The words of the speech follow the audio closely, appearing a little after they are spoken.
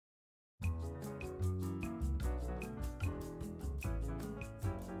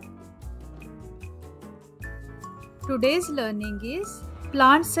Today's learning is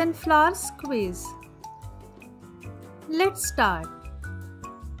Plants and Flowers quiz. Let's start.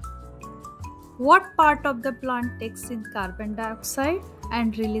 What part of the plant takes in carbon dioxide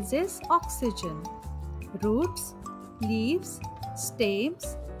and releases oxygen? Roots, leaves,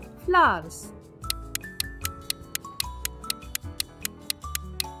 stems, flowers.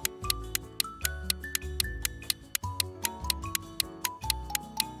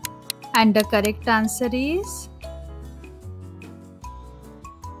 And the correct answer is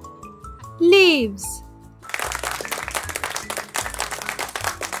leaves.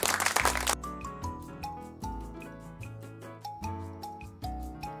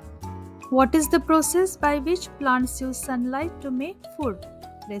 What is the process by which plants use sunlight to make food?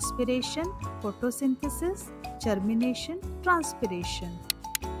 Respiration, photosynthesis, germination, transpiration.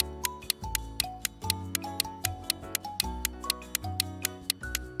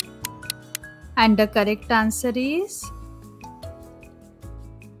 And the correct answer is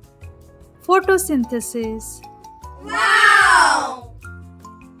photosynthesis. Wow!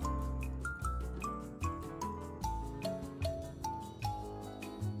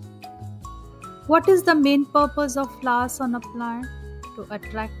 What is the main purpose of flowers on a plant? To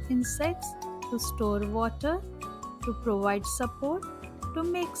attract insects, to store water, to provide support, to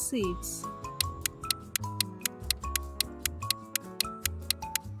make seeds.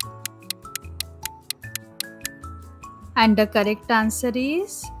 And the correct answer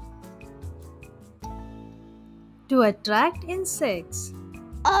is to attract insects.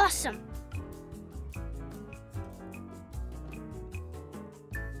 Awesome!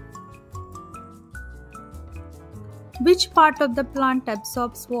 Which part of the plant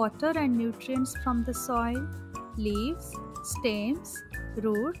absorbs water and nutrients from the soil? Leaves, stems,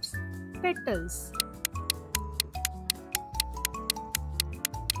 roots, petals.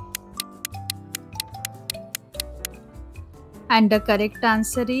 And the correct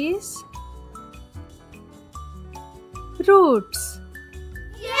answer is roots.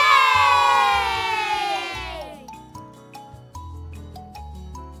 Yay!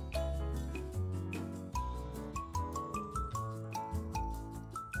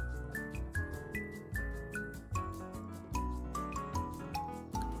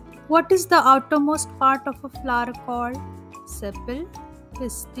 What is the outermost part of a flower called? Sepal,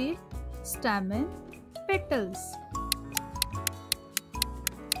 pistil, stamen, petals.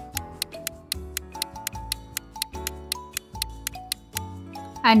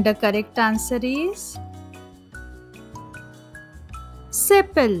 And the correct answer is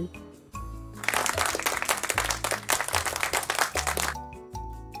sepal.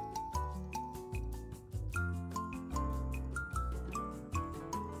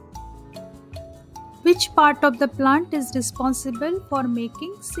 Which part of the plant is responsible for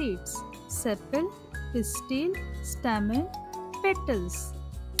making seeds? Sepal, pistil, stamen, petals.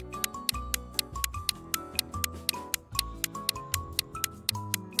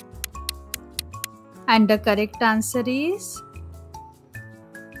 And the correct answer is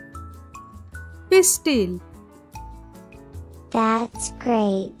pistil. That's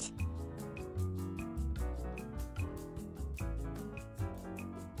great.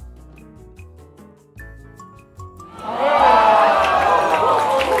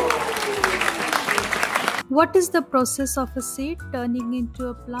 What is the process of a seed turning into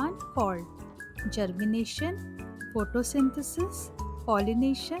a plant called? Germination, photosynthesis,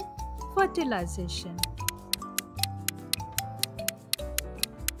 pollination, fertilization.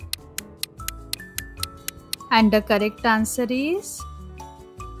 And the correct answer is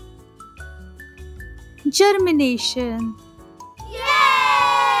germination. Yay!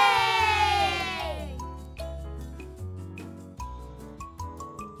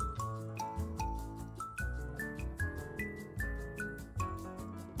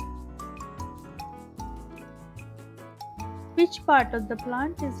 Which part of the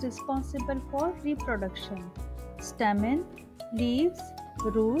plant is responsible for reproduction? Stamen, leaves,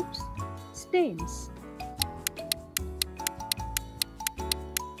 roots, stems.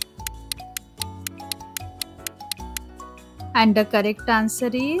 And the correct answer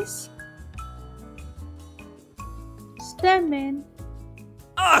is stamen.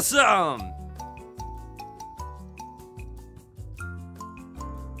 Awesome!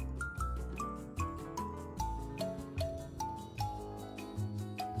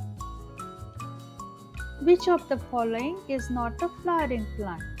 Which of the following is not a flowering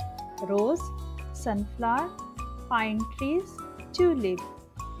plant? Rose, sunflower, pine trees, tulip.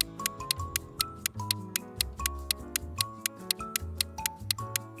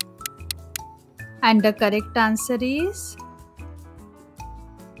 And the correct answer is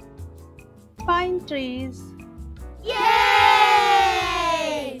pine trees. Yay!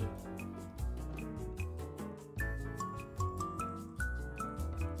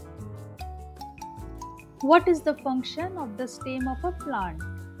 What is the function of the stem of a plant?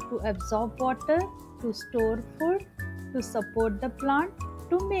 To absorb water, to store food, to support the plant,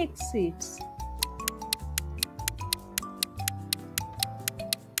 to make seeds.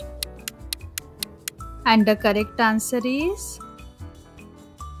 And the correct answer is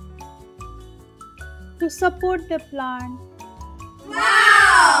to support the plant.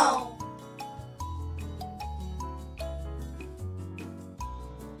 Wow!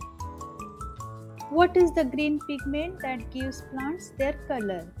 What is the green pigment that gives plants their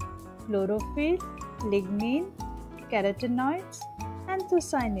color? Chlorophyll, lignin, carotenoids,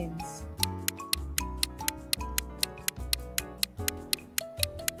 anthocyanins.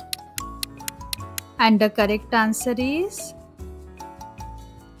 And the correct answer is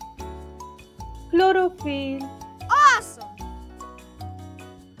chlorophyll. Awesome!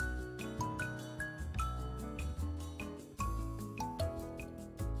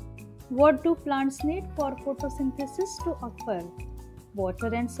 What do plants need for photosynthesis to occur?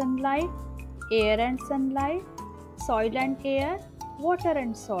 Water and sunlight, air and sunlight, soil and air, water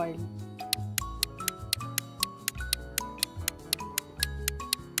and soil.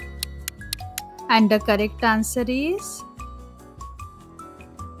 And the correct answer is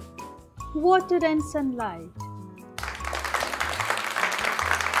water and sunlight.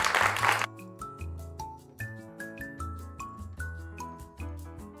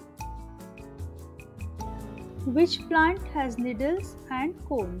 Which plant has needles and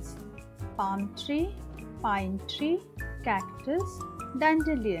cones? Palm tree, pine tree, cactus,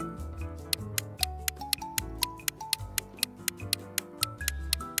 dandelion.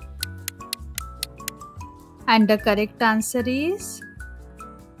 And the correct answer is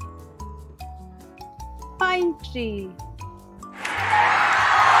pine tree.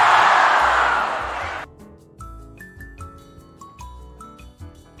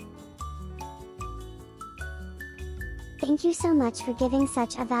 Thank you so much for giving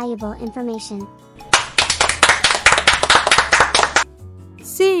such a valuable information.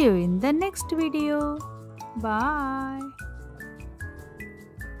 See you in the next video. Bye.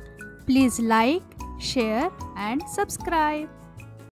 Please like, share and subscribe.